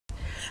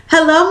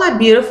Hello, my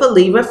beautiful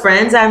Libra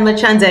friends. I'm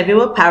LaChan Debbie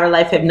with Power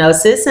Life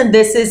Hypnosis, and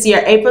this is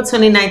your April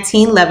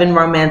 2019 Love and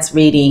Romance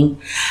reading.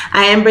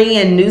 I am bringing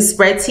a new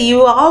spread to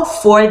you all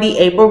for the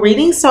April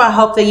reading, so I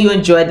hope that you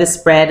enjoy the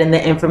spread and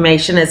the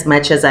information as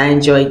much as I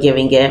enjoy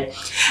giving it.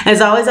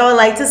 As always, I would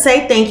like to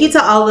say thank you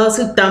to all those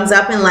who thumbs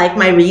up and like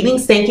my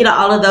readings. Thank you to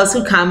all of those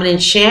who comment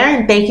and share,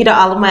 and thank you to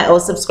all of my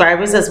old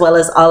subscribers as well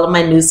as all of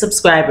my new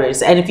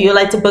subscribers. And if you would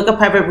like to book a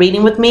private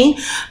reading with me,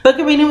 book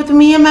a reading with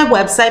me on my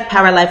website,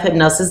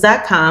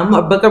 powerlifehypnosis.com.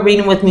 or book a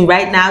reading with me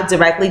right now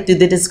directly through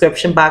the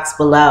description box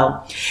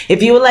below.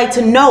 If you would like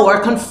to know or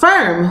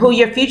confirm who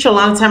your future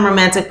long-term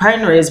romantic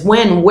partner is,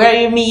 when, where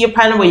you meet your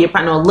partner, what your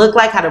partner will look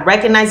like, how to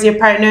recognize your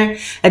partner,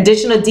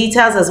 additional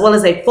details, as well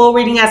as a full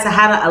reading as to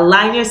how to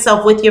align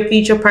yourself with your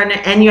future partner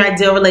and your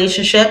ideal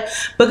relationship,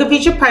 book a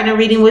future partner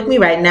reading with me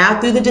right now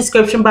through the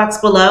description box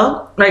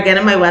below, or again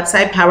on my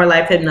website,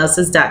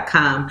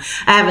 powerlifehypnosis.com.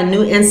 I have a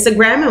new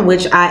Instagram in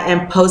which I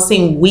am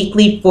posting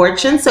weekly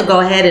fortunes, so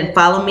go ahead and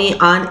follow me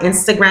on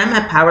Instagram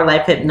at Power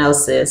Life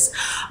Hypnosis.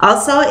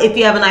 Also, if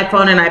you have an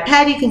iPhone and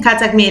iPad, you can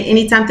contact me at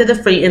any time through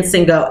the free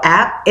Instant Go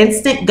app,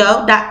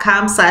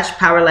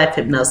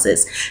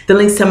 instantgo.com/powerlifehypnosis. The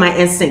links to my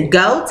Instant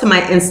Go, to my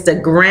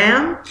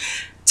Instagram,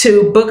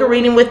 to book a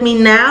reading with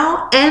me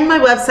now, and my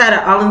website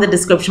are all in the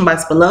description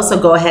box below, so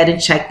go ahead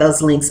and check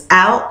those links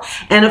out.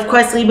 And of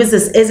course, Libras,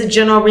 this is a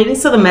general reading,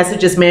 so the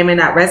messages may or may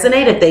not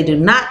resonate. If they do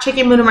not, check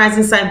your Moon and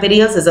Rising sign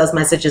videos, as those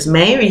messages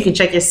may, or you can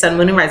check your Sun,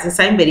 Moon, and Rising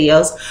sign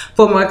videos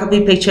for a more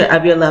complete picture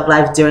of your love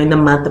life during the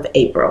month of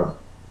April.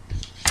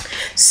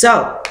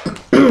 So,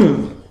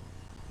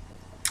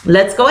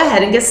 let's go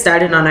ahead and get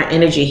started on our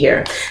energy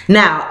here.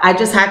 Now, I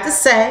just have to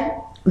say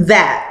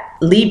that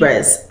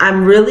Libras,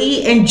 I'm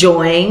really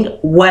enjoying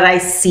what I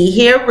see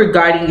here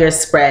regarding your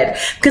spread,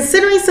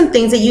 considering some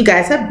things that you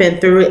guys have been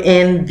through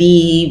in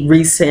the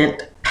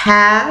recent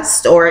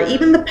past or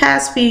even the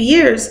past few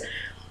years.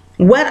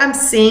 What I'm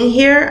seeing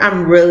here,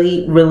 I'm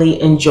really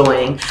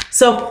enjoying.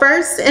 So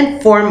first and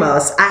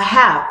foremost, I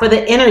have for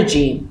the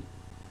energy,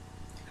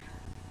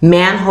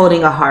 man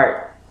holding a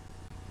heart.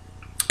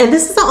 And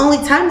this is the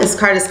only time this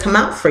card has come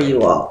out for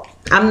you all.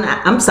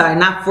 I'm sorry,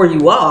 not for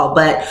you all,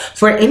 but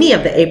for any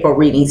of the April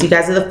readings. You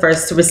guys are the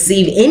first to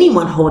receive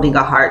anyone holding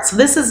a heart. So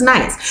this is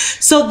nice.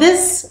 So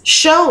this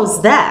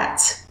shows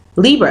that,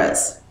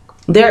 Libras,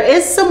 there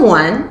is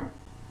someone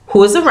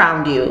who is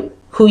around you,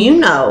 who you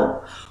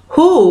know,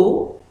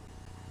 who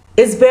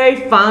is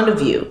very fond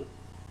of you,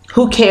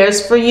 who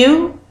cares for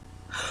you,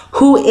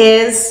 who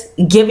is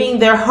giving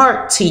their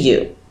heart to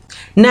you.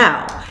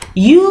 Now,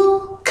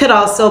 you could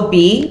also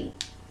be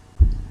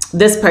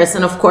this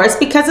person, of course,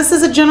 because this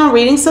is a general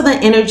reading, so the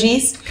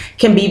energies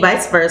can be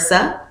vice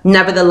versa.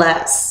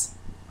 Nevertheless,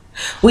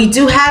 we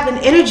do have an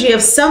energy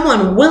of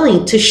someone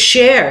willing to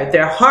share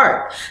their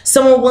heart,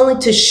 someone willing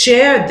to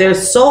share their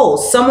soul,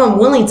 someone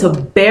willing to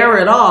bear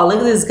it all. Look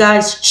at this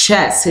guy's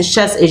chest. His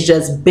chest is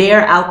just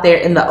bare out there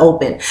in the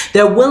open.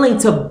 They're willing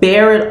to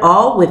bear it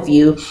all with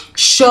you.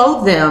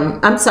 Show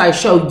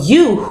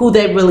you who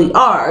they really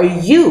are, or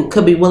you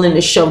could be willing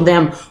to show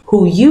them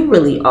who you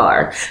really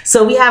are.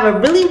 So we have a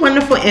really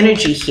wonderful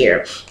energy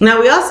here. Now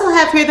we also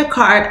have here the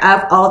card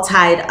of all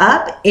tied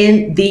up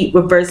in the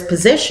reverse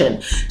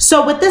position.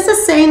 So what this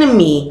is saying to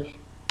me,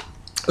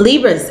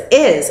 Libras,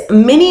 is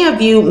many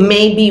of you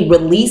may be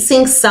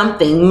releasing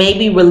something,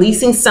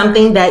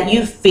 that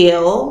you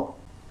feel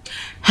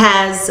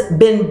has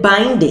been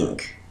binding.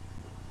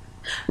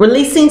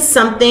 Releasing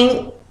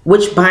something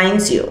which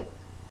binds you.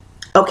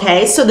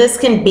 Okay, so this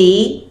can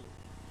be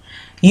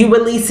you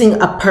releasing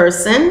a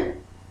person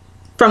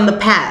from the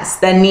past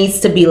that needs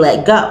to be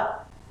let go.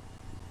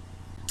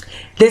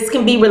 This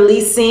can be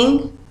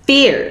releasing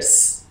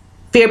fears,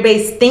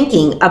 fear-based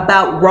thinking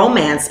about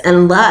romance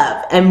and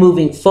love and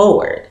moving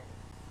forward.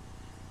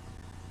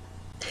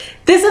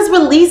 This is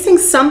releasing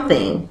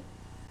something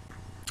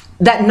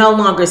that no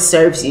longer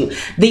serves you.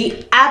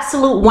 The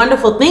absolute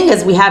wonderful thing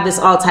is we have this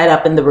all tied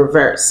up in the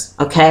reverse,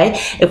 okay?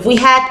 If we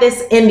had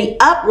this in the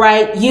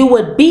upright, you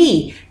would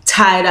be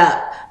tied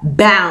up,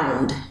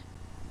 bound,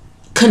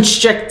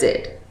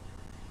 constricted.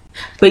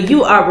 But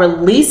you are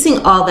releasing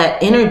all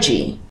that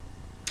energy.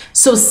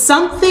 So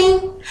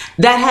something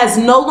that has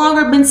no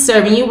longer been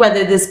serving you,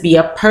 whether this be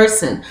a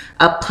person,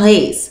 a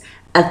place,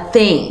 a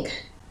thing,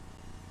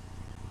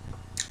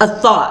 a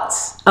thought,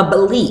 a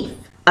belief,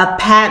 a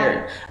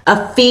pattern,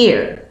 a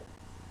fear,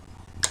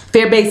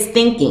 fear-based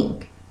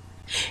thinking.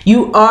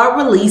 You are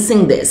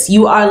releasing this.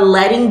 You are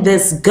letting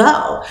this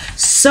go.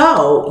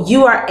 So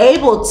you are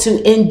able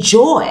to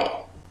enjoy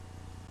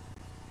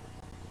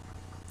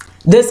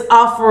this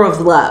offer of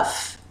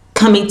love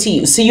coming to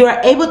you. So you are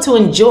able to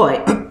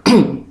enjoy,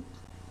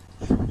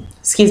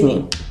 excuse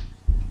me,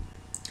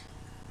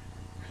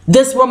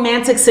 this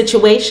romantic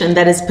situation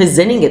that is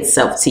presenting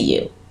itself to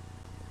you.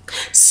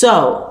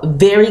 So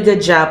very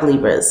good job,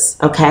 Libras.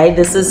 Okay,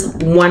 this is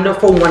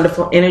wonderful,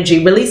 wonderful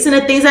energy. Releasing the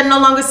things that no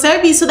longer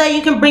serve you so that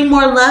you can bring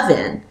more love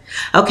in.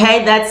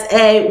 Okay, that's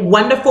a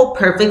wonderful,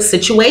 perfect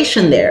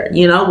situation there.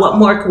 You know, what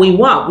more can we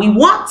want? We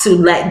want to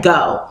let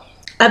go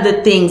of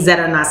the things that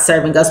are not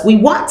serving us. We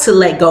want to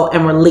let go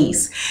and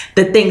release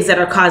the things that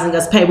are causing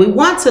us pain. We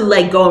want to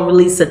let go and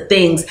release the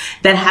things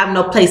that have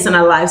no place in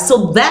our lives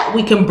so that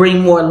we can bring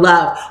more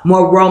love,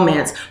 more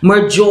romance,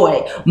 more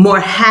joy,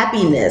 more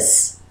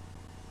happiness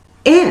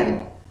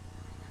in.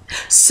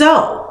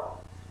 So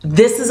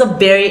this is a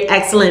very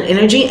excellent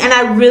energy, and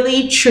I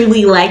really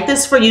truly like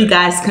this for you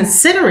guys,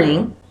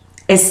 considering,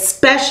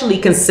 especially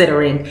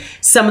considering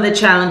some of the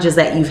challenges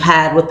that you've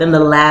had within the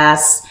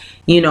last,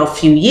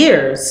 few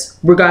years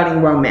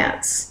regarding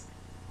romance.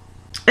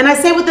 And I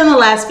say within the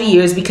last few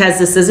years because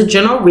this is a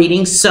general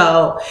reading,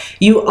 so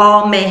you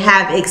all may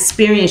have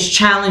experienced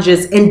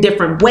challenges in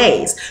different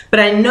ways. But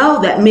I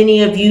know that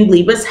many of you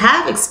Libras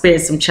have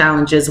experienced some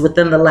challenges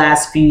within the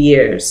last few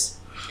years.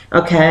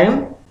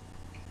 Okay?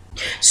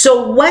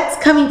 So what's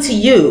coming to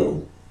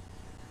you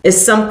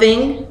is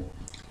something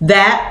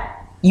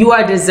that you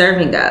are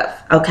deserving of,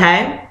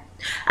 okay?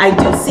 I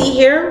do see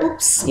here,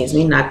 oops, excuse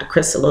me, knocked the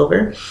crystal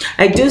over.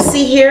 I do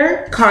see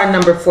here card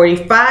number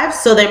 45,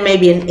 so there may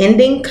be an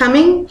ending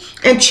coming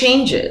and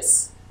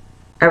changes,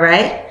 all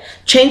right?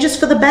 Changes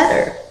for the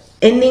better,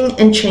 ending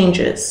and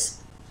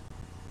changes.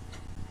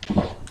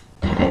 Okay,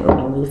 let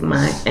me move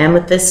my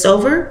amethyst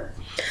over.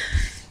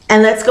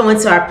 And let's go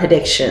into our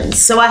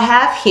predictions. So I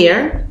have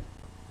here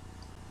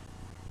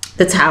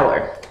the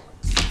Tower,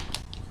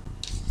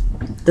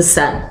 the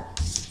Sun,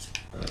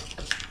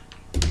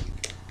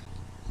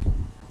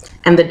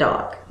 and the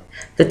Dog.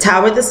 The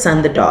Tower, the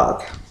Sun, the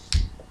Dog.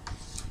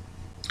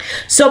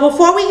 So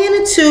before we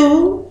get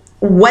into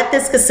what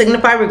this could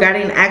signify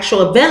regarding an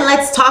actual event,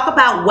 let's talk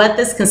about what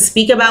this can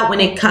speak about when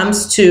it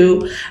comes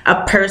to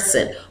a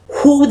person,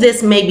 who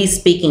this may be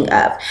speaking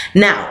of.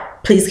 Now,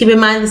 please keep in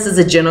mind this is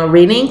a general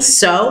reading,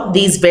 so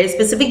these very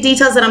specific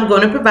details that I'm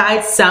going to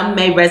provide, some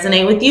may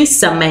resonate with you,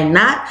 some may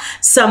not.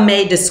 Some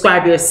may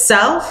describe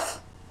yourself.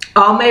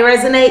 All may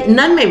resonate,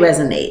 none may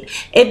resonate.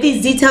 If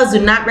these details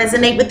do not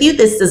resonate with you,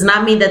 this does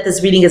not mean that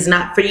this reading is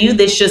not for you.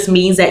 This just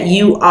means that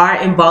you are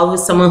involved with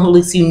someone who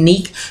looks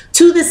unique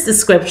to this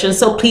description.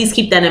 So please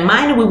keep that in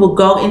mind, and we will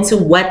go into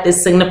what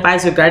this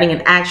signifies regarding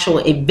an actual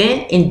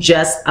event in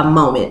just a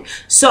moment.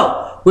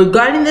 So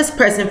regarding this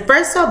person,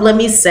 first off, let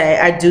me say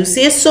I do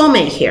see a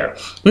soulmate here.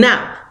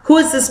 Now, who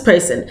is this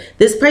person?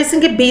 This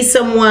person could be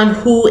someone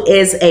who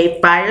is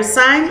a fire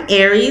sign,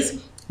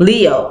 Aries,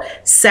 Leo,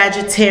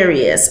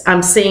 Sagittarius.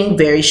 I'm seeing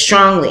very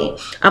strongly.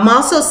 I'm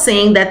also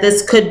seeing that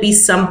this could be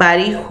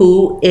somebody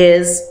who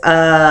is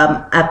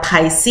a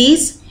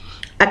Pisces,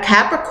 a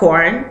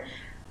Capricorn,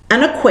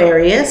 an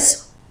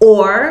Aquarius,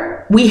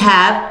 or we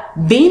have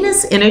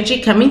Venus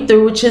energy coming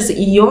through, which is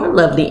your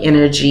lovely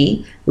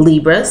energy,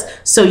 Libras.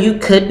 So you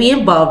could be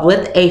involved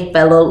with a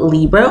fellow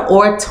Libra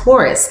or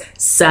Taurus,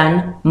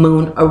 Sun,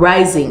 Moon, or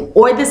Rising.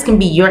 Or this can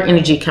be your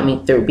energy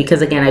coming through,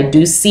 because again, I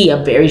do see a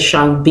very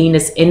strong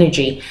Venus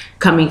energy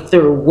coming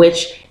through,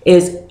 which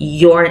is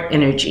your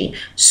energy.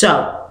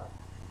 So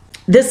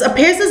this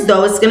appears as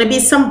though it's going to be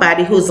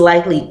somebody who's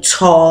likely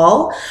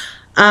tall.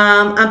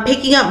 I'm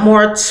picking up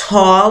more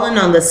tall and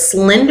on the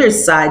slender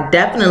side,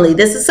 definitely.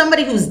 This is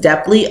somebody who's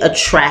definitely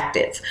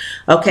attractive.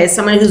 Okay,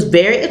 somebody who's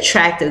very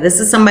attractive. This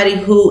is somebody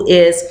who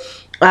is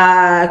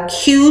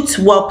cute,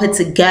 well put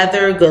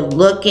together, good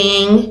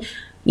looking,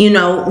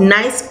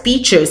 nice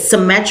features,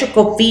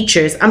 symmetrical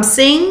features. I'm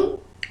seeing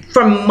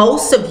for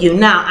most of you.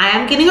 Now, I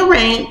am getting a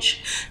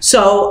range,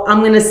 so I'm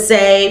going to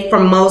say for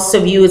most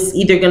of you, it's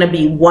either going to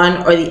be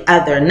one or the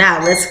other.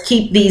 Now, let's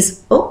keep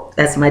these. Oh,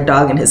 that's my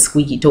dog and his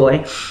squeaky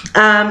toy.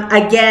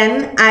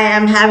 Again, I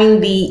am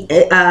having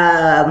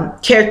the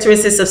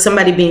characteristics of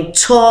somebody being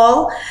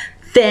tall,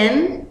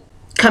 thin,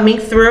 coming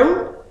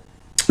through.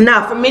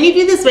 Now, for many of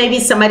you, this may be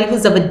somebody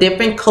who's of a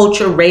different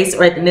culture, race, or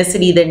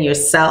ethnicity than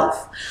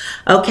yourself.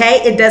 Okay,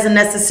 it doesn't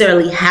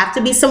necessarily have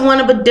to be someone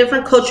of a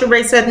different culture,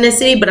 race, or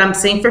ethnicity, but I'm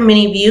saying for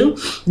many of you,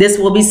 this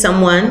will be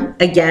someone,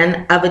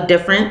 again, of a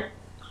different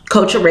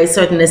culture, race,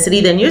 or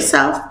ethnicity than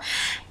yourself.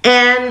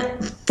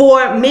 And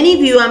for many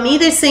of you, I'm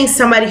either seeing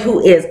somebody who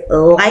is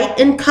light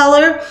in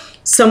color,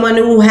 someone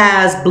who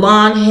has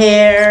blonde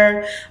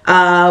hair,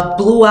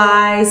 blue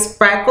eyes,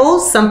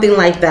 freckles, something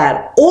like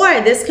that. Or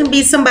this can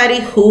be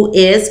somebody who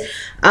is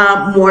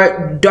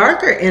more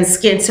darker in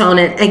skin tone.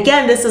 And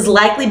again, this is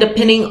likely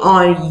depending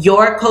on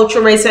your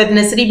culture, race, or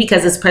ethnicity,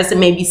 because this person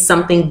may be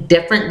something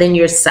different than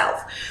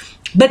yourself.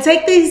 But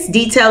take these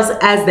details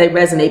as they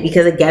resonate,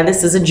 because again,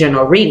 this is a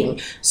general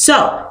reading.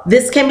 So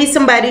this can be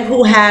somebody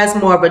who has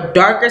more of a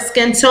darker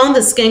skin tone.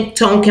 The skin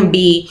tone can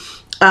be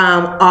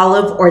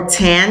olive or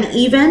tan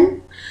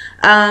even.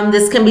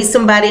 This can be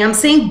somebody, I'm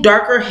seeing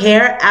darker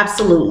hair,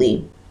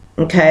 absolutely.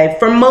 Okay,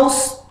 for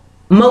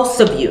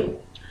most of you,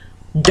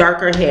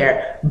 darker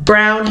hair,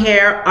 brown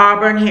hair,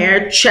 auburn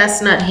hair,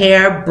 chestnut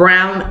hair,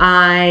 brown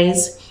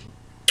eyes,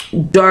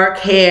 dark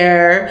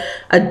hair,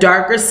 a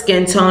darker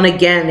skin tone.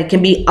 Again, it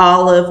can be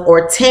olive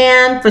or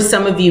tan. For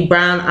some of you,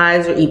 brown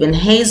eyes or even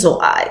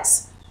hazel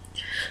eyes.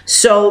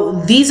 So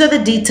these are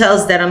the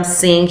details that I'm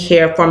seeing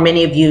here for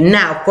many of you.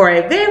 Now, for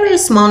a very, very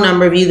small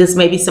number of you, this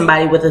may be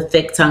somebody with a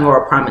thick tongue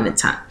or a prominent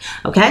tongue,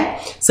 okay?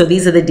 So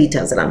these are the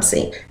details that I'm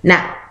seeing.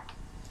 Now,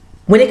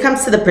 when it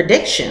comes to the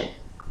prediction,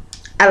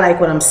 I like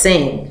what I'm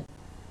seeing.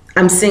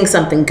 I'm seeing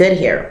something good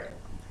here.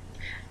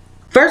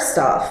 First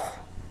off,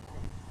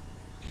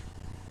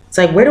 it's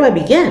like, where do I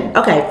begin?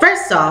 Okay,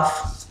 first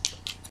off,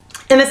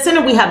 in the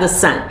center, we have the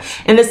sun.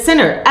 In the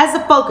center, as the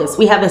focus,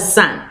 we have the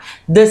sun.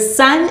 The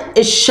sun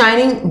is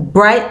shining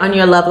bright on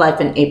your love life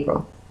in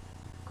April.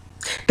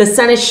 The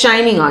sun is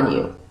shining on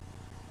you.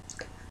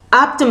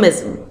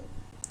 Optimism,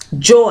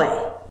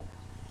 joy,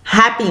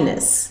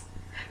 happiness,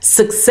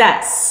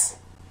 success,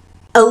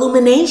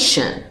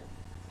 illumination.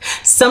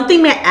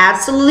 Something may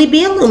absolutely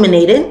be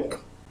illuminated.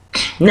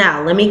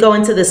 Now, let me go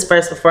into this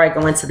first before I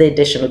go into the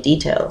additional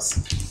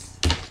details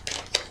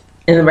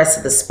and the rest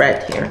of the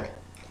spread here,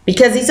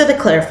 because these are the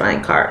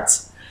clarifying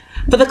cards.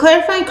 For the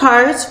clarifying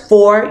cards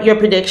for your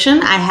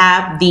prediction, I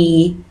have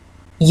the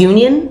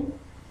union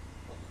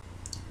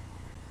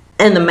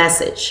and the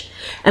message.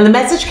 And the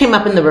message came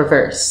up in the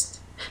reverse.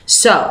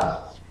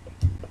 So,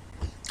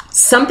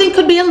 something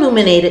could be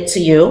illuminated to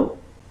you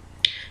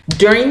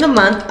during the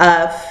month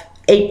of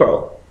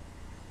April.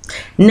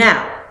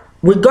 Now,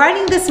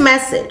 regarding this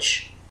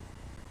message,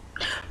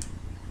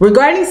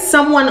 regarding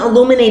someone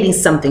illuminating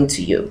something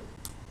to you,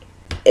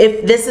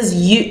 if this is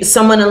you,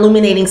 someone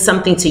illuminating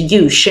something to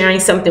you, sharing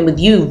something with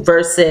you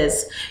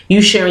versus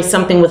you sharing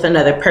something with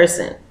another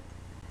person,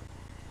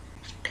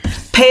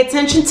 pay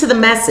attention to the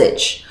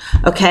message,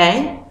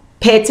 okay?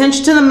 Pay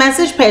attention to the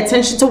message. Pay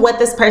attention to what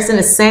this person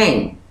is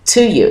saying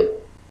to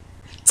you.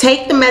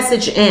 Take the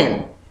message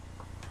in.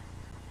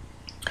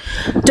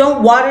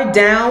 Don't water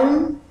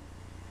down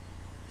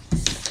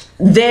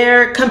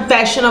their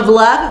confession of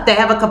love if they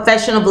have a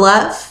confession of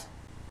love.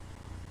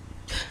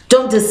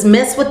 Don't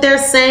dismiss what they're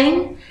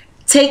saying.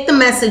 Take the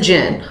message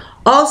in.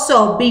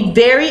 Also, be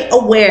very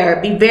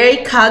aware, be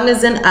very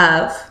cognizant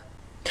of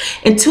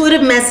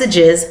intuitive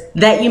messages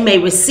that you may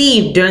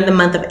receive during the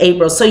month of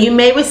April. So you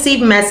may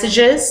receive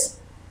messages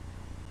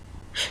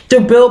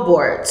through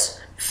billboards,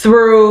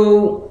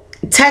 through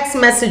text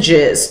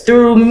messages,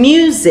 through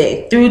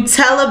music, through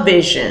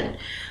television,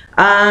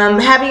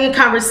 having a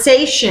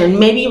conversation.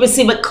 Maybe you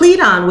receive a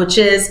cleton, which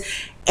is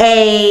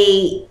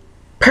a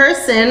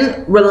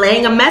person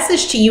relaying a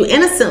message to you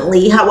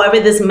innocently. However,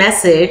 this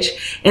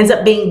message ends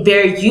up being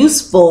very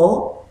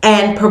useful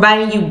and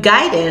providing you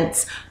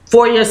guidance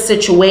for your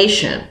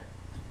situation.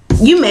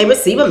 You may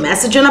receive a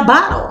message in a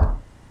bottle.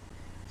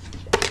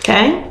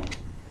 Okay?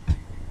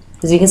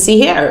 As you can see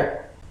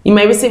here, you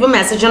may receive a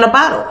message in a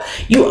bottle.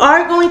 You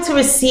are going to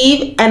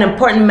receive an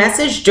important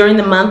message during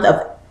the month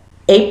of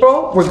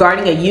April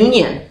regarding a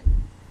union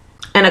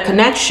and a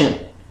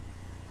connection,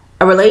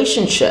 a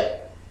relationship.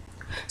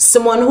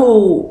 Someone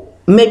who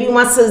maybe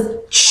wants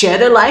to share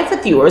their life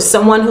with you, or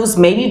someone who's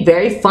maybe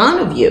very fond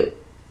of you.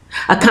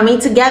 A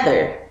coming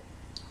together.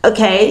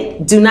 Okay?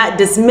 Do not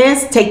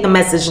dismiss. Take the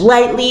message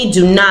lightly.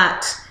 Do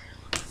not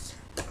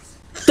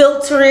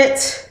filter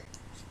it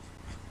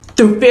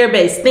through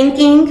fear-based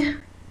thinking.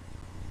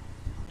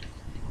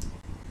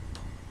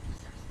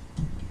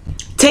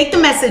 Take the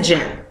message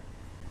in.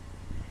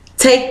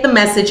 Take the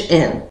message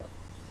in.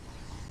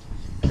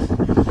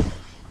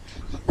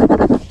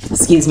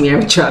 Excuse me, I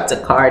dropped a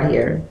card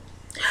here.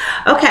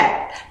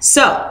 Okay,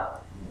 so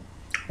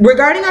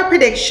regarding our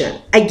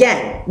prediction,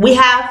 again, we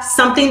have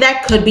something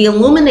that could be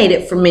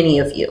illuminated for many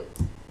of you.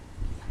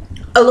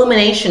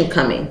 Illumination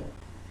coming.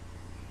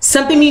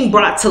 Something being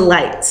brought to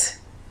light.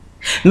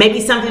 Maybe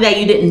something that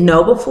you didn't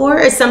know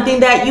before, or something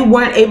that you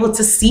weren't able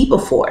to see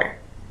before.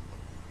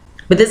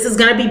 But this is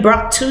going to be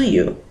brought to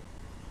you.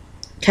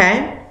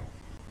 Okay?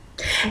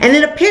 And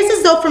it appears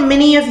as though for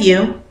many of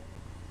you,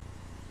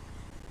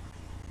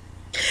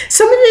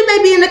 some of you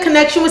may be in a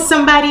connection with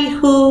somebody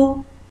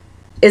who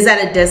is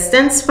at a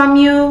distance from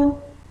you,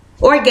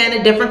 or again,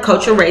 a different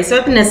culture, race, or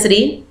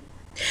ethnicity.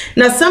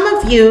 Now, some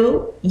of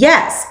you,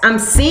 yes, I'm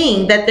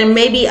seeing that there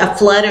may be a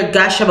flood or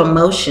gush of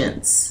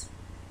emotions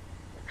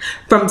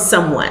from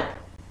someone.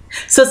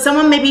 So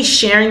someone may be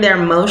sharing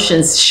their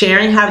emotions,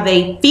 sharing how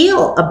they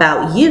feel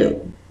about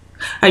you.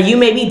 Or you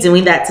may be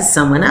doing that to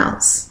someone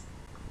else.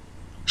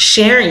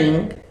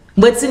 Sharing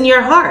what's in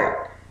your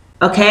heart.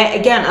 Okay,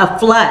 again, a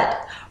flood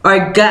or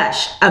a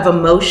gush of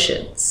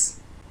emotions.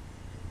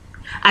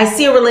 I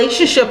see a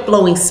relationship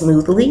flowing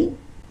smoothly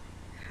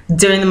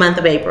during the month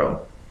of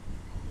April.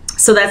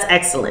 So that's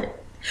excellent.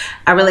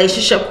 A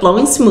relationship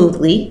flowing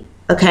smoothly,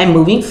 okay,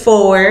 moving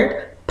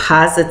forward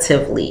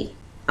positively,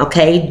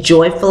 okay,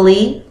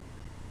 joyfully,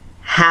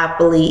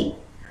 happily,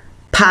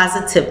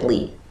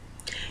 positively.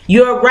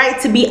 You're right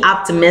to be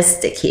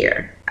optimistic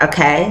here,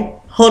 okay?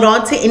 Hold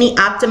on to any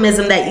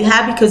optimism that you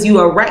have, because you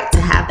are right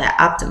to have that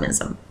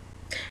optimism.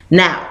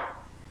 Now,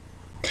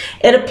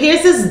 it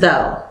appears as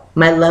though,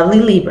 my lovely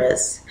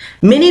Libras,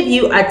 many of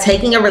you are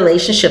taking a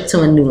relationship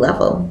to a new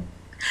level.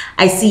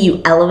 I see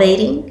you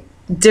elevating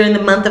during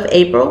the month of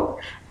April,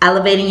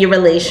 elevating your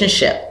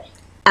relationship,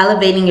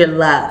 elevating your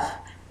love,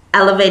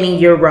 elevating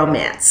your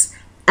romance,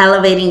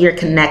 elevating your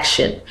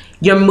connection.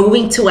 You're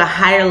moving to a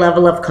higher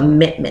level of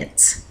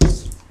commitment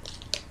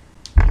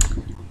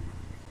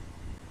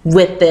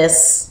with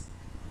this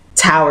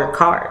Tower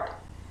card.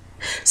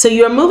 So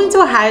you're moving to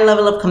a higher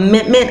level of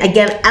commitment.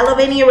 Again,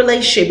 elevating your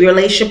relationship. Your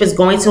relationship is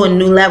going to a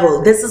new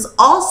level. This is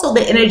also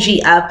the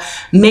energy of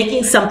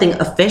making something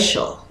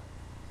official.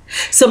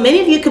 So many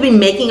of you could be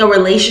making a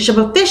relationship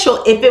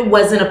official if it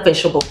wasn't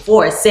official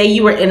before. Say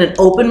you were in an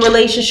open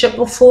relationship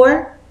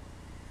before.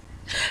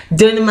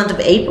 During the month of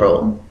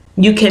April,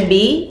 you can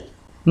be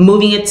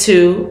moving it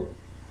to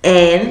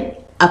an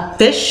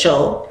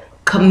official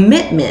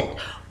commitment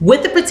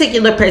with a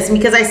particular person,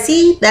 because I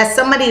see that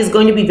somebody is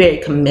going to be very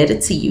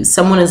committed to you.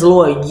 Someone is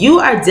loyal. You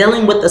are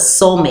dealing with a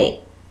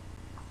soulmate.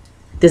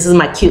 This is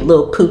my cute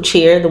little pooch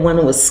here, the one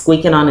who was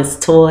squeaking on his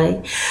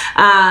toy.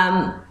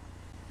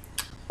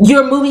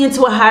 You're moving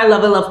into a higher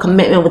level of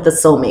commitment with the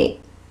soulmate.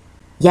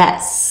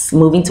 Yes,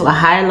 moving to a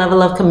higher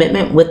level of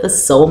commitment with the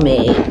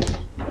soulmate.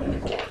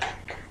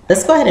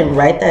 Let's go ahead and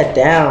write that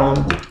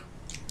down,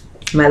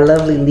 my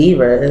lovely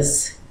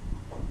Libras.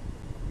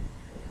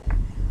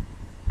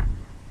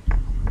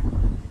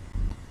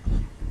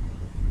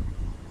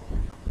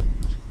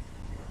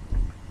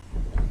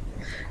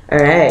 All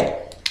right.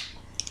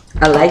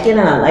 I like it,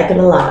 and I like it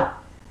a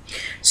lot.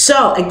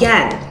 So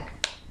again,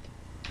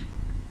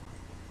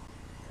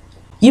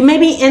 you may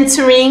be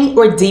entering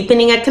or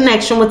deepening a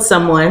connection with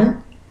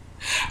someone.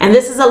 And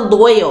this is a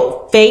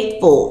loyal,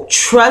 faithful,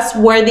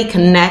 trustworthy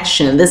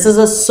connection. This is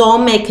a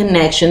soulmate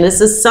connection.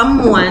 This is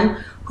someone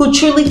who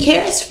truly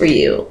cares for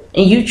you,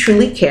 and you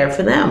truly care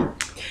for them.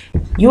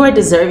 You are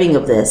deserving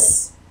of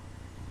this.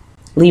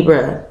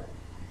 Libra,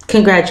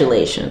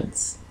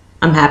 congratulations.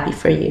 I'm happy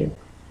for you.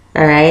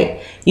 All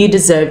right? You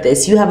deserve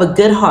this. You have a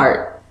good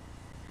heart.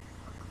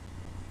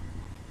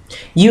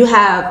 You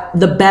have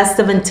the best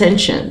of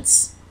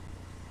intentions.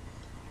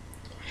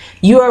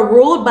 You are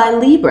ruled by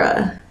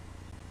Libra.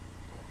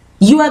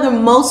 You are the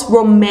most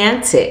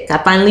romantic. I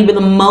find Libra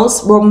the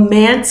most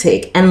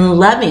romantic and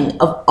loving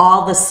of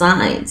all the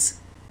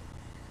signs.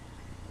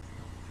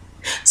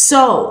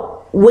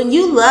 So when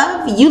you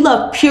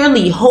love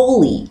purely,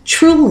 wholly,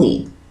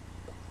 truly.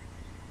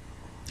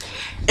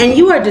 And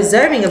you are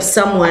deserving of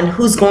someone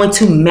who's going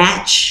to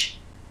match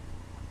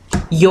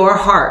your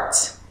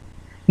heart,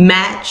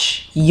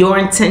 match your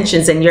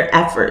intentions and your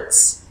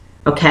efforts,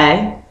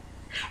 okay?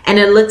 And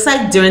it looks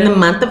like during the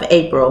month of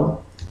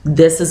April,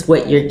 this is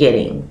what you're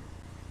getting.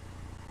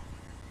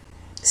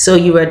 So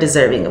you are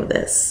deserving of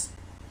this,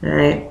 all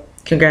right?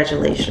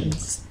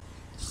 Congratulations.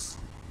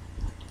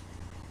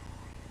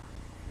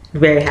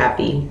 Very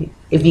happy.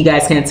 If you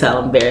guys can't tell,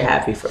 I'm very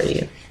happy for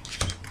you.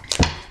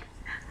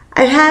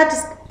 I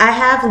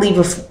have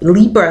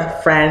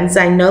Libra friends.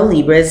 I know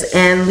Libras,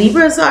 and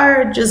Libras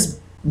are just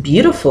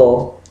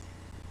beautiful.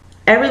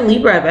 Every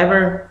Libra I've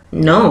ever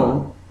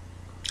known,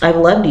 I've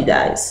loved you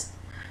guys.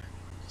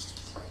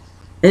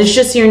 It's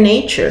just your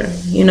nature.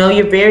 You know,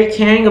 you're very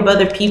caring of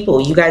other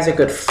people. You guys are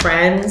good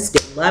friends,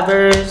 good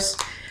lovers,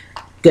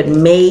 good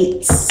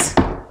mates.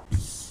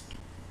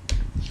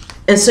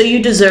 And so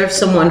you deserve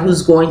someone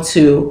who's going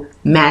to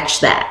match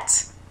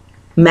that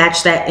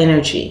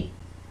energy.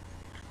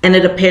 And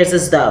it appears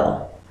as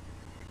though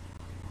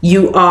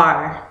you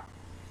are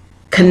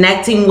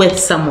connecting with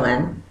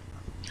someone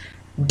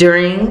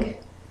during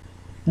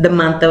the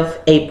month of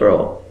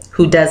April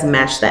who does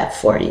match that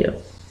for you.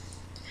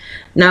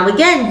 Now,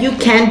 again, you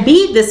can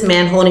be this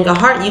man holding a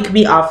heart. You could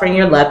be offering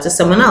your love to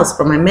someone else,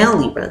 for my male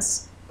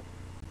Libras.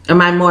 Or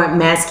my more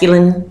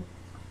masculine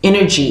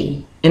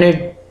energetic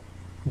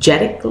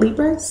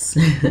Libras.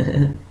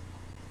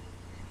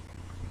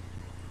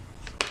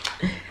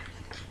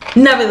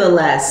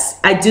 Nevertheless,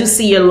 I do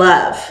see your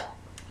love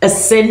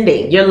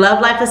ascending. Your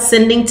love life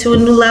ascending to a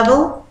new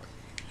level.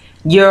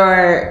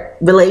 Your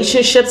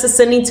relationships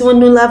ascending to a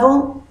new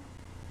level.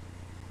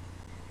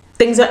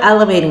 Things are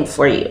elevating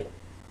for you.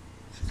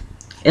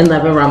 In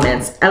love and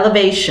romance.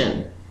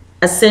 Elevation.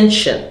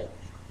 Ascension.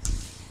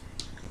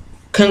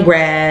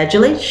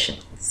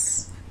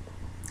 Congratulations.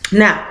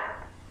 Now,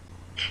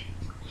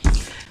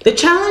 the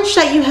challenge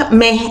that you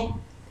may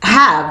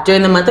have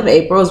during the month of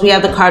April is we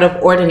have the card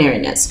of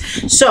ordinariness.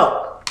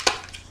 So,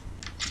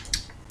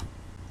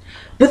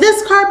 with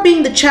this card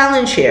being the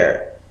challenge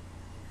here,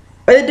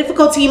 or the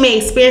difficulty you may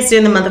experience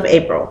during the month of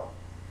April,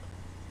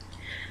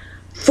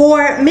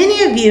 for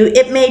many of you,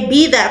 it may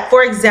be that,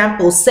 for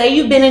example, say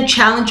you've been in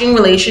challenging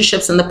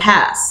relationships in the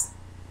past.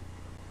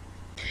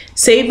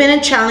 Say you've been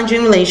in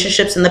challenging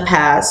relationships in the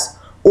past,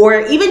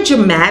 or even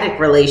dramatic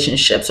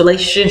relationships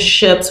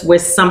where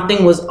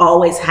something was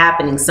always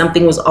happening,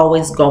 something was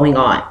always going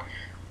on.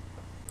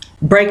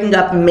 Breaking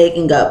up and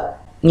making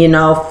up, you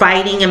know,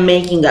 fighting and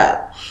making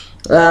up,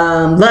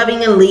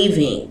 loving and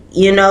leaving.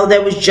 You know,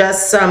 there was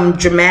just some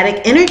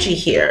dramatic energy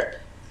here.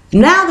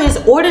 Now there's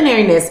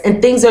ordinariness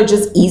and things are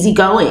just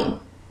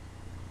easygoing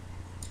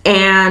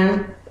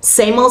and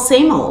same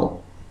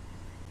old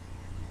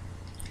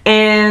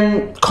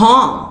and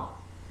calm.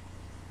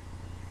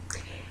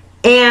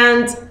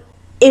 And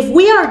if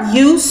we are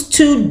used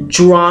to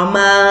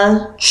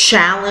drama,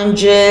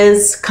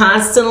 challenges,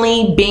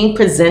 constantly being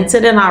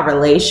presented in our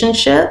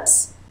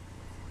relationships,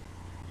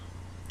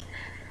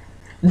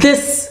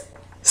 this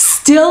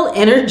still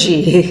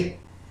energy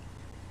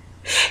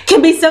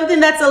can be something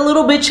that's a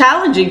little bit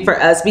challenging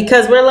for us,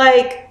 because we're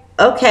like,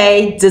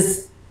 okay,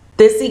 does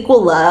this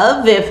equal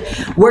love?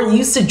 If we're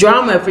used to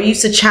drama, if we're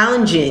used to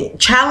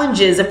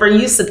challenges, if we're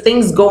used to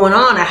things going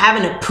on or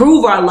having to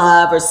prove our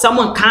love, or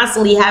someone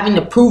constantly having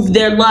to prove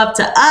their love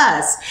to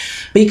us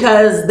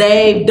because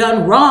they've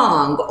done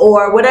wrong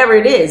or whatever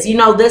it is, you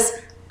know,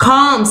 this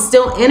calm,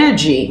 still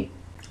energy,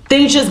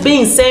 things just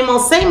being same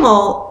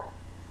old,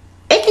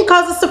 it can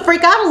cause us to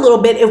freak out a little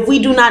bit if we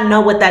do not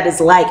know what that is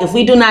like. If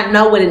we do not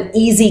know what an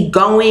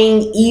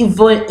easygoing,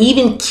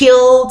 even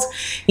killed,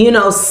 you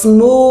know,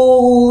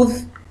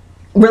 smooth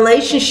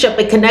relationship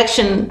and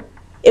connection,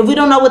 if we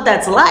don't know what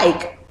that's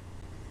like,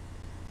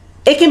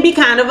 it can be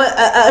kind of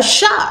a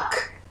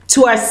shock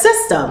to our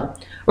system.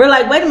 We're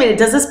like, wait a minute,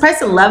 does this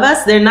person love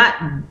us? They're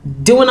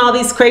not doing all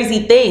these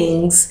crazy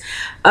things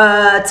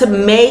to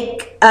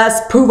make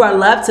us prove our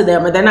love to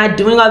them, or they're not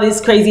doing all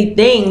these crazy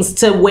things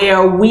to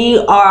where we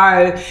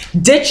are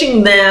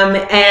ditching them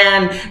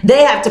and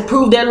they have to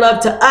prove their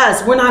love to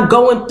us. We're not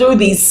going through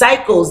these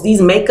cycles,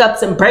 these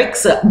makeups and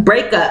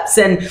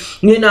breakups, and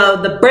you know,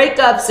 the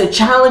breakups are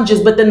challenges,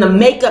 but then the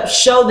makeups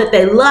show that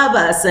they love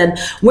us, and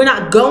we're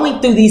not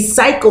going through these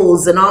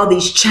cycles and all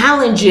these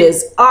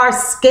challenges. Our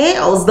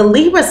scales, the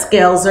Libra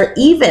scales, are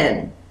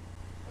even.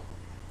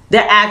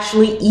 They're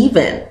actually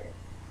even.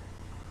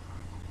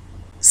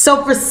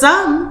 So for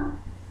some,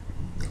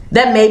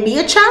 that may be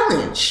a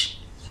challenge.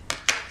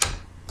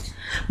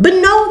 But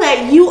know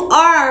that you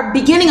are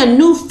beginning a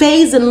new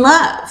phase in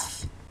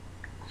love.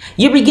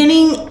 You're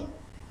beginning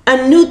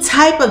a new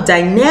type of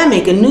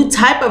dynamic, a new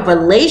type of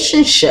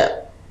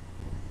relationship.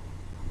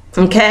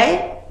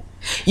 Okay?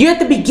 You're at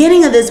the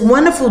beginning of this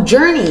wonderful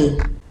journey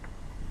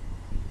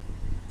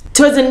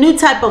towards a new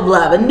type of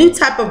love, a new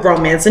type of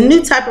romance, a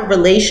new type of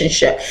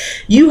relationship.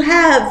 You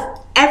have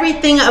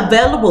everything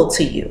available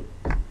to you.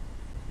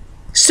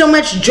 So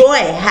much joy,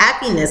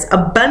 happiness,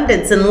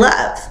 abundance, and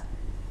love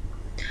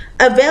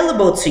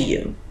available to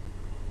you.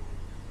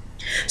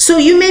 So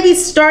you may be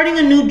starting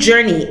a new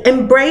journey.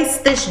 Embrace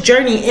this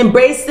journey.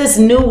 Embrace this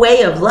new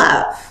way of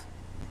love.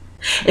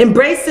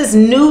 Embrace this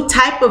new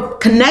type of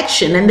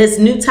connection and this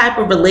new type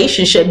of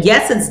relationship.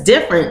 Yes, it's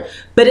different,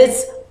 but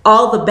it's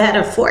all the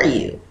better for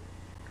you.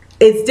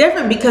 It's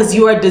different because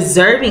you are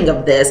deserving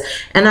of this.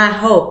 And I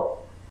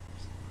hope,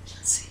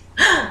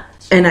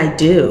 and I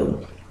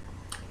do.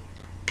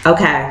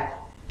 Okay.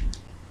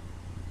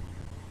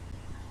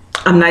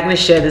 I'm not going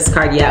to share this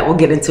card yet. We'll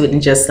get into it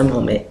in just a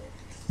moment.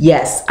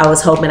 Yes, I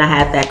was hoping I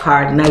had that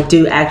card, and I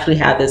do actually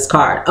have this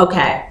card.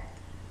 Okay.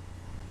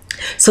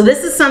 So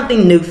this is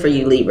something new for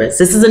you, Libras.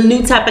 This is a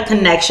new type of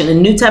connection, a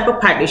new type of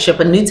partnership,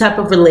 a new type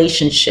of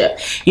relationship.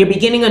 You're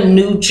beginning a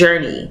new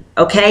journey,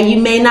 okay? You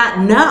may not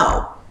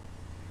know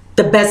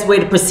the best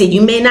way to proceed.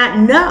 You may not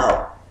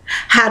know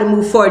how to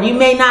move forward. You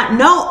may not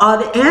know all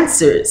the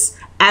answers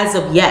as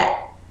of yet.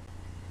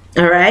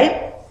 All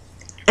right?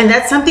 And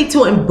that's something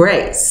to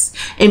embrace.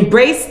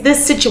 Embrace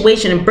this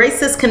situation.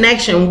 Embrace this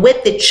connection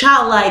with the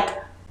childlike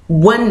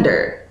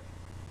wonder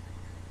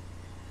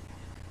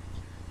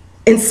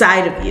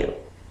inside of you.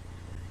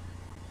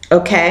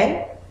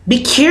 Okay?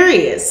 Be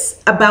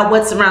curious about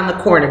what's around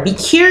the corner. Be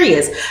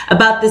curious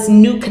about this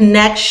new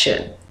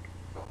connection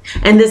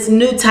and this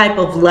new type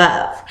of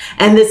love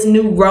and this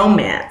new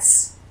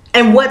romance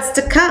and what's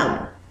to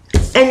come.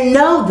 And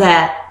know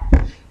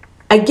that,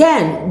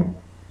 again,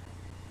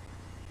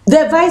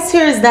 the advice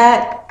here is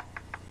that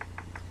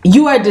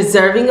you are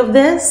deserving of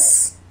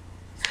this,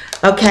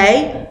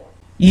 okay?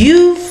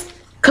 You've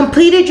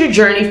completed your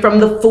journey from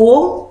the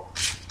Fool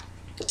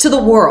to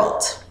the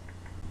World.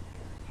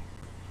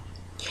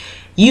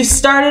 You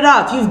started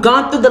off, you've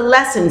gone through the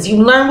lessons,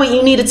 you learned what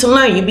you needed to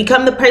learn, you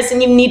become the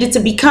person you needed to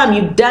become,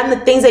 you've done the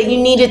things that you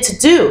needed to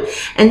do,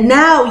 and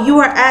now you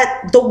are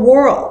at the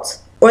World,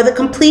 or the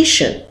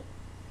completion,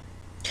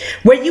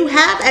 where you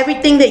have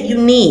everything that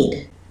you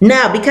need.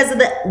 Now, because of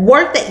the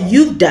work that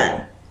you've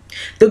done,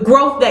 the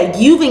growth that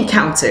you've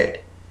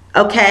encountered,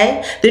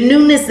 okay? The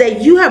newness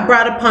that you have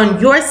brought upon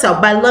yourself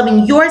by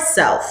loving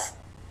yourself,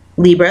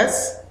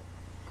 Libras.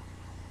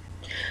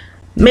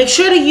 Make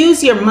sure to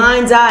use your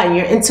mind's eye and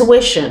your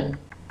intuition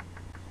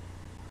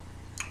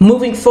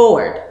moving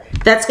forward.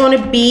 That's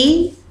going to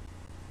be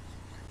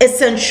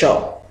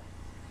essential.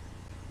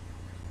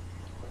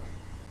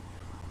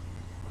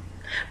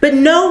 But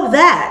know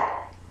that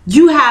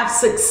you have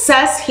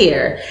success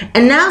here.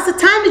 And now's the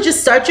time to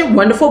just start your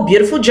wonderful,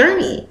 beautiful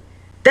journey.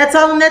 That's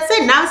all, and that's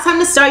it. Now it's time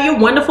to start your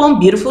wonderful and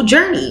beautiful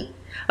journey.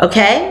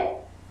 Okay?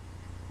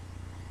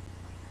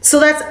 So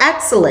that's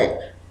excellent.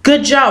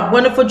 Good job.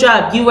 Wonderful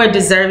job. You are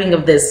deserving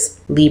of this,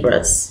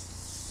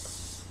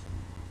 Libras.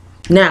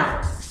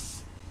 Now,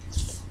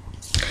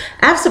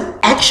 I have some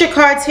extra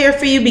cards here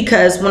for you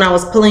because when I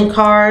was pulling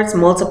cards,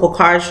 multiple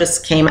cards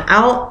just came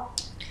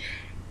out.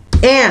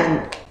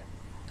 And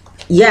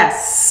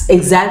Yes,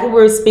 exactly what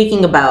we're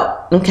speaking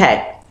about.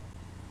 Okay.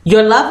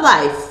 Your love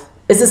life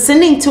is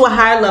ascending to a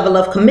higher level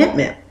of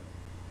commitment.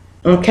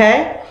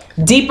 Okay?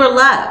 Deeper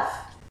love,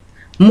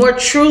 more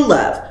true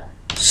love,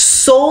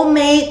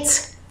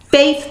 soulmate,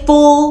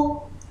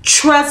 faithful,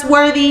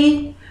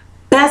 trustworthy,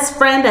 best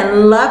friend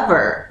and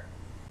lover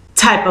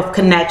type of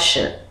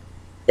connection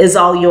is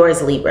all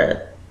yours,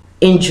 Libra.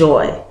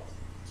 Enjoy.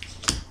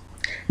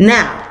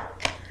 Now,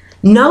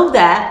 know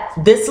that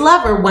this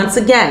lover, once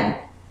again,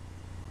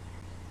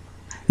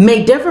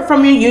 may differ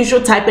from your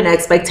usual type and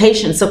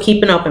expectation, so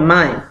keep an open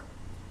mind.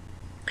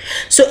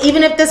 So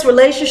even if this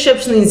relationship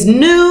seems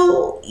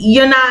new,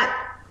 you're not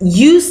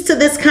used to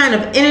this kind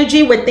of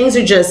energy where things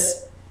are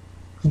just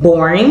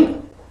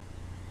boring.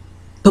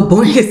 But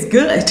boring is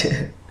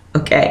good,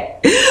 okay?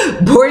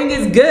 Boring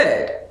is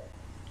good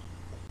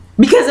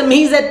because it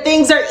means that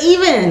things are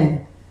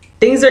even.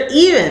 Things are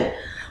even.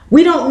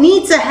 We don't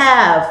need to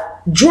have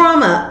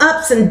drama,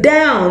 ups and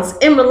downs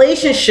in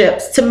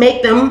relationships to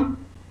make them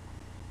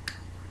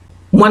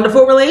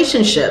wonderful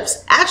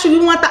relationships. Actually,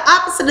 we want the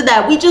opposite of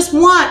that. We just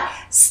want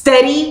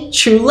steady,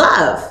 true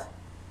love.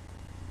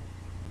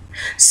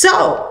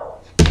 So,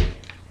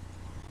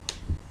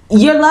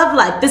 your love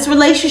life, this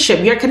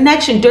relationship, your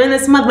connection during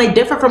this month may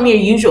differ from your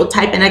usual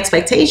type and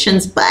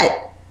expectations,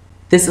 but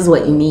this is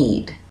what you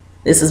need.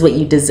 This is what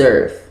you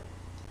deserve.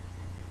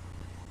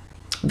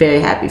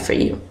 Very happy for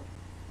you.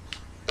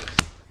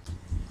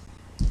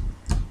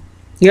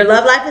 Your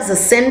love life is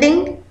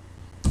ascending,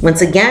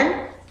 once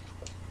again,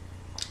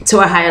 to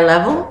a higher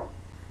level.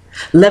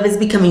 Love is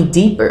becoming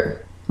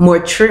deeper, more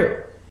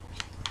true.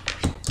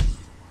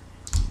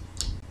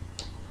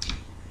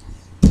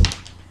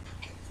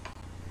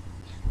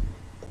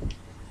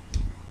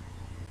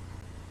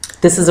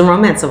 This is a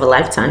romance of a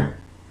lifetime.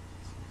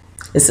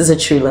 This is a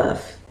true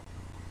love.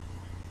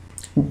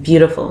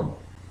 Beautiful.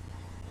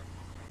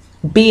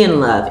 Be in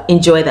love.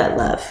 Enjoy that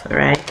love, all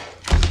right?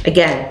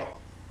 Again,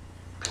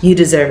 you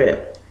deserve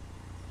it.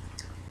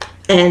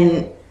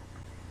 And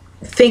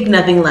think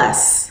nothing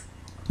less.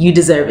 You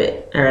deserve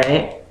it, all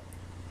right?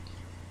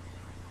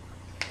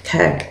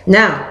 Okay.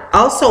 Now,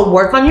 also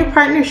work on your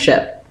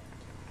partnership.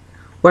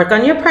 Work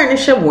on your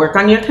partnership. Work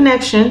on your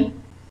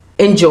connection.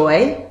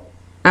 Enjoy,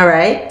 all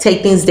right?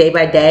 Take things day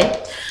by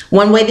day.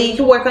 One way that you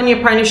can work on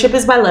your partnership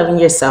is by loving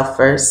yourself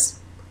first.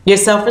 Your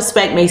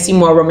self-respect makes you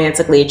more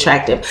romantically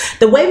attractive.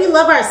 The way we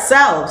love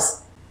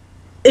ourselves,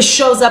 it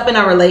shows up in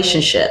our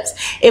relationships.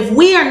 If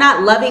we are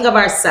not loving of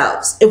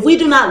ourselves, if we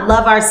do not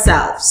love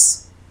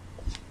ourselves,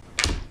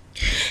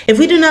 if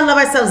we do not love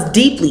ourselves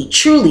deeply,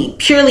 truly,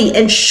 purely,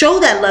 and show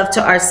that love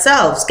to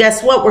ourselves,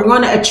 guess what? We're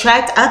going to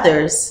attract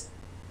others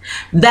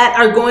that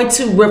are going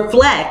to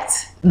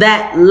reflect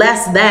that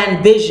less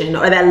than vision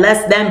or that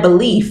less than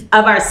belief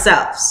of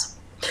ourselves.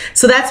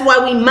 So that's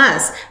why we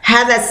must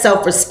have that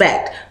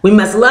self-respect. We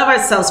must love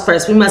ourselves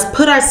first. We must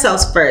put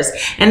ourselves first.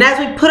 And as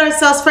we put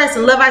ourselves first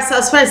and love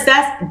ourselves first,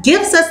 that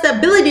gives us the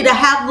ability to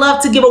have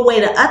love to give away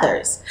to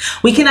others.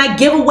 We cannot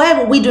give away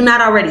what we do not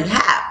already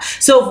have.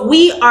 So if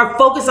we are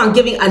focused on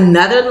giving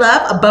another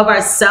love above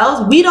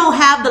ourselves, we don't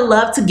have the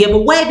love to give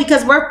away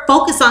because we're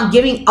focused on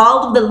giving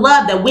all of the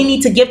love that we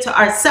need to give to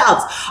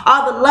ourselves.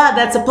 All the love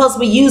that's supposed to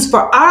be used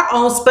for our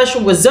own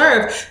special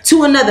reserve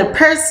to another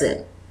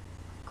person.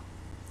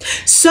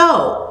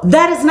 So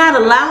that is not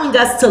allowing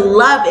us to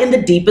love in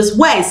the deepest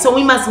way. So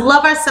we must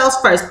love ourselves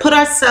first, put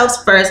ourselves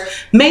first,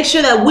 make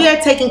sure that we are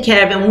taken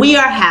care of and we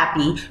are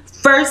happy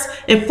first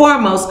and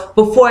foremost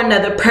before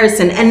another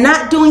person. And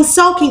not doing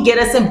so can get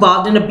us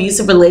involved in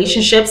abusive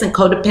relationships and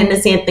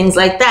codependency and things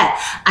like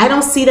that. I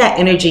don't see that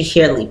energy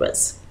here,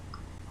 Libras.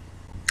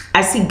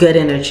 I see good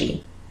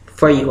energy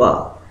for you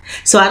all.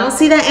 So I don't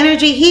see that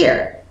energy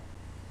here.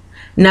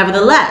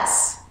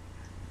 Nevertheless,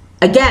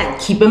 again,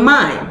 keep in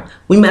mind,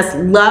 we must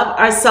love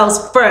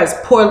ourselves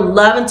first, pour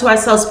love into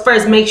ourselves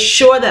first, make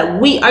sure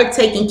that we are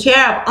taken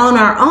care of on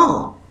our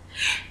own.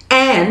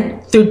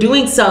 And through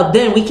doing so,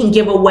 then we can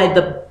give away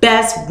the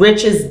best,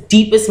 richest,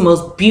 deepest,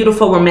 most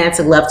beautiful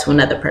romantic love to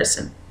another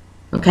person.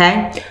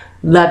 Okay?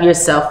 Love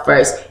yourself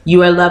first.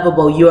 You are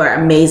lovable, you are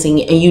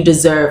amazing, and you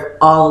deserve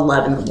all the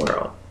love in the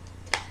world.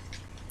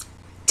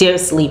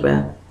 Dearest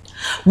Libra,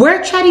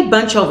 we're a chatty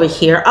bunch over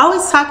here,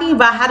 always talking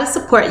about how to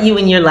support you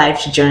in your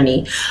life's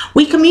journey.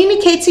 We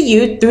communicate to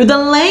you through the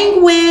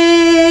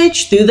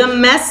language, through the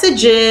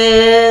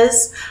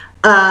messages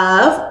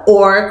of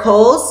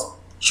oracles,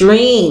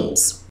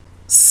 dreams,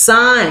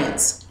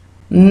 signs,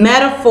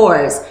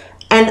 metaphors,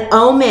 and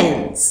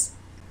omens.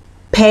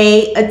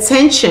 Pay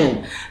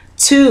attention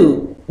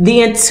to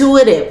the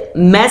intuitive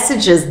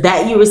messages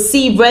that you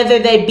receive, whether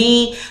they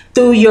be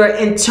through your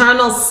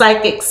internal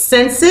psychic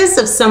senses.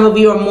 If some of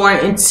you are more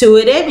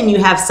intuitive and you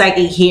have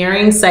psychic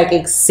hearing,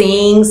 psychic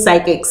seeing,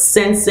 psychic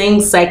sensing,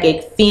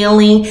 psychic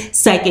feeling,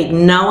 psychic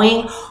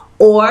knowing,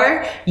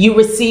 or you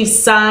receive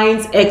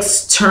signs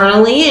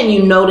externally and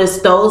you notice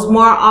those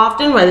more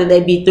often, whether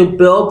they be through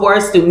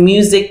billboards, through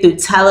music, through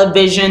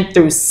television,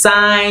 through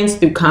signs,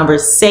 through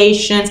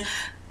conversations.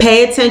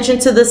 Pay attention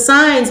to the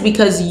signs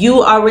because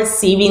you are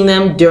receiving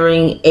them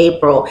during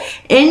April.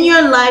 In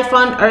your life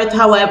on earth,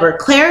 however,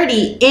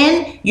 clarity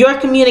in your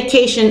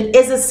communication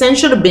is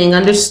essential to being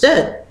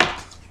understood.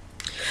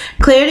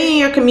 Clarity in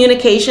your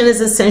communication is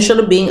essential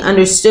to being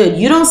understood.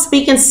 You don't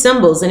speak in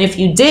symbols, and if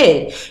you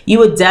did, you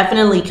would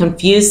definitely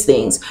confuse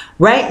things.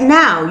 Right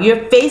now,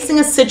 you're facing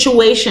a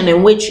situation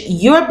in which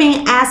you're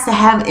being asked to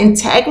have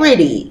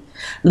integrity.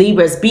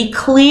 Libras, be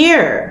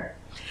clear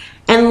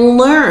and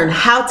learn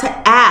how to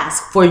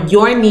ask for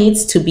your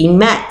needs to be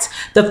met.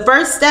 The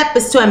first step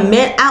is to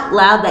admit out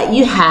loud that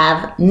you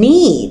have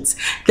needs.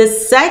 The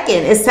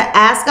second is to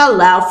ask out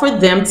loud for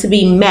them to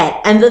be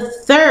met. And the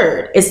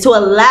third is to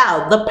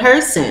allow the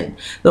person,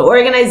 the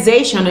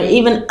organization, or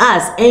even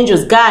us,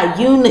 angels, God,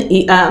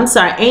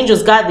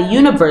 angels, God, the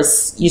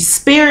universe, your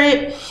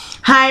spirit,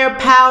 higher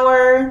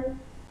power,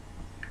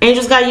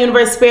 angels, God,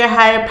 universe, spirit,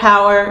 higher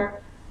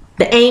power,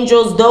 the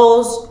angels,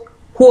 those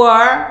who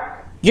are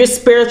your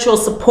spiritual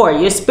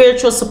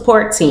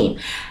support team.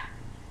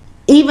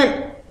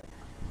 Even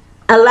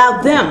allow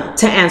them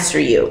to answer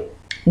you.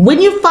 When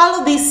you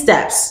follow these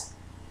steps,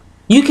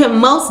 you can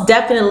most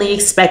definitely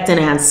expect an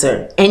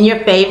answer. In your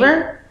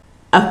favor,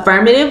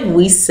 affirmative,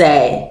 we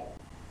say.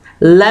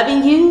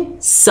 Loving you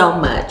so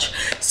much.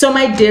 So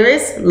my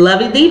dearest,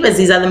 lovely Libras,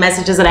 these are the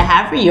messages that I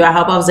have for you. I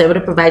hope I was able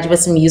to provide you with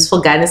some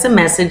useful guidance and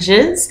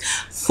messages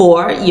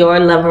for your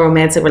love and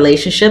romantic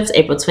relationships,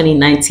 April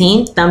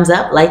 2019. Thumbs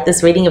up, like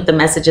this reading if the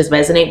messages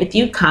resonate with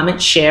you. Comment,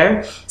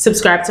 share,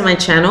 subscribe to my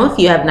channel if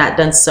you have not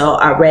done so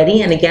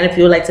already. And again, if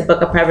you would like to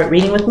book a private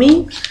reading with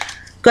me,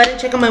 go ahead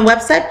and check out my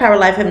website,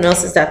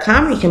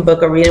 powerlifehypnosis.com. You can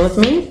book a reading with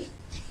me.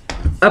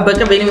 Or book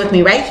a reading with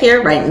me right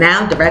here, right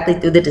now, directly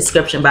through the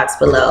description box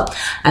below.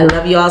 I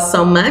love you all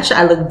so much.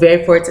 I look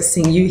very forward to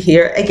seeing you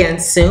here again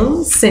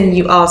soon. Sending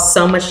you all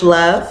so much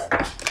love.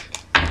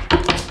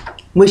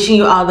 Wishing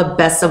you all the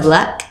best of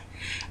luck.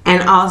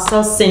 And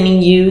also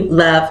sending you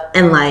love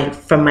and light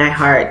from my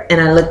heart.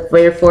 And I look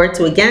very forward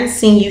to again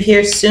seeing you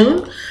here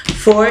soon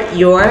for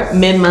your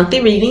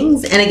mid-monthly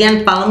readings. And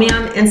again, follow me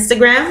on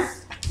Instagram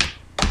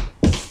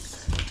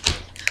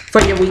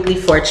for your weekly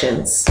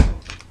fortunes.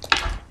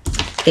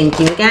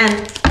 Thank you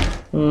again.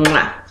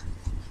 Mwah.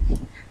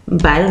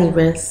 Bye,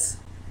 Libras.